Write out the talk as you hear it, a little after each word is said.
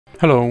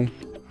Hello!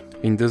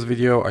 In this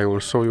video I will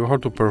show you how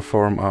to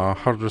perform a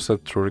hard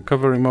reset through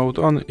recovery mode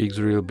on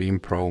Xreal Beam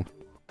Pro.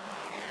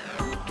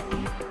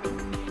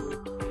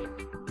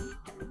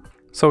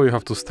 So you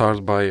have to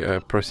start by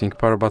pressing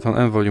power button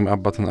and volume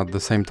up button at the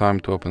same time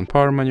to open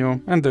power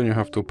menu, and then you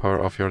have to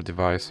power off your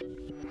device.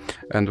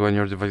 And when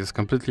your device is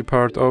completely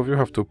powered off, you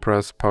have to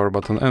press power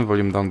button and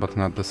volume down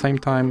button at the same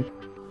time.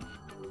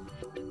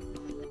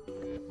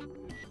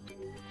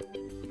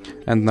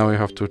 And now you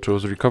have to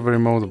choose recovery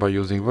mode by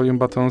using volume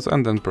buttons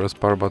and then press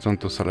power button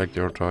to select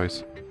your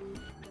choice.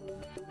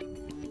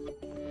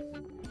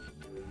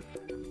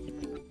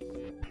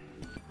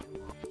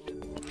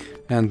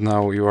 And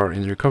now you are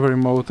in recovery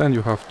mode and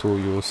you have to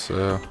use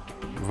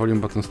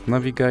volume buttons to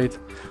navigate,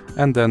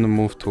 and then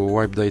move to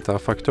wipe data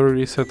factory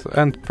reset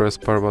and press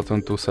power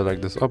button to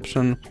select this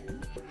option.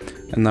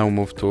 And now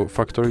move to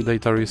factory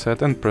data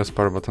reset and press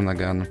power button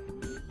again.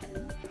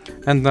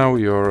 And now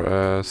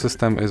your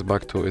system is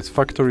back to its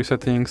factory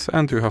settings,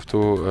 and you have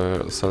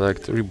to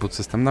select reboot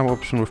system now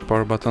option with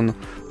power button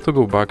to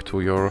go back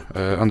to your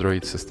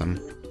Android system.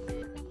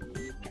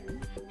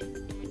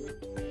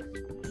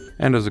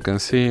 And as you can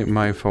see,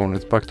 my phone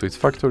is back to its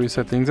factory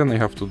settings and I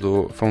have to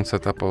do phone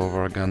setup all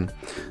over again.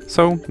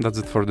 So that's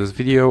it for this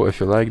video. If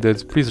you liked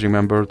it, please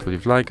remember to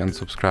leave a like and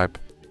subscribe.